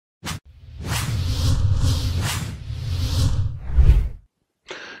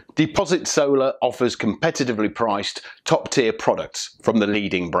Depozit Solar offers competitively priced, top-tier products from the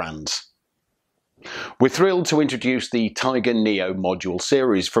leading brands. We're thrilled to introduce the 𝐊𝐞𝐲 module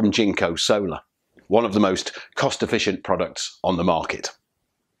series from Jinko Solar, one of the most cost-efficient products on the market.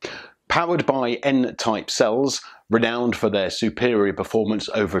 Powered by N-type cells, renowned for their superior performance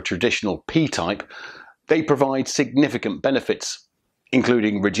over traditional P-type, they provide significant benefits,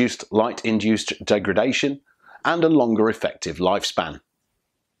 including reduced light-induced degradation and a longer effective lifespan.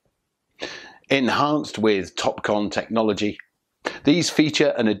 Enhanced with TOPCon technology, these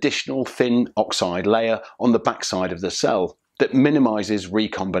feature an additional thin oxide layer on the backside of the cell that minimises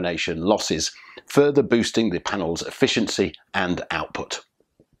recombination losses, further boosting the panel's efficiency and output.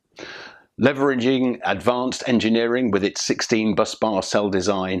 Leveraging advanced engineering with its 16 busbar cell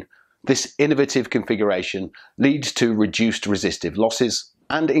design, this innovative configuration leads to reduced resistive losses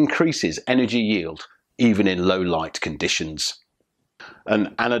and increases energy yield even in low light conditions.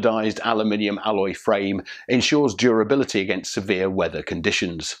 An anodized aluminium alloy frame ensures durability against severe weather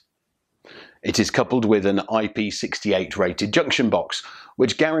conditions. It is coupled with an IP68 rated junction box,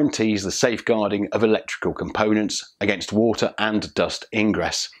 which guarantees the safeguarding of electrical components against water and dust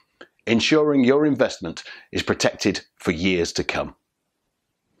ingress, ensuring your investment is protected for years to come.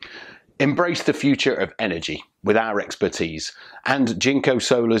 Embrace the future of energy with our expertise and Jinko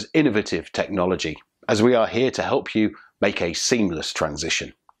Solar's innovative technology, as we are here to help you make a seamless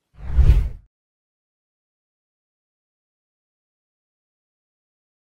transition.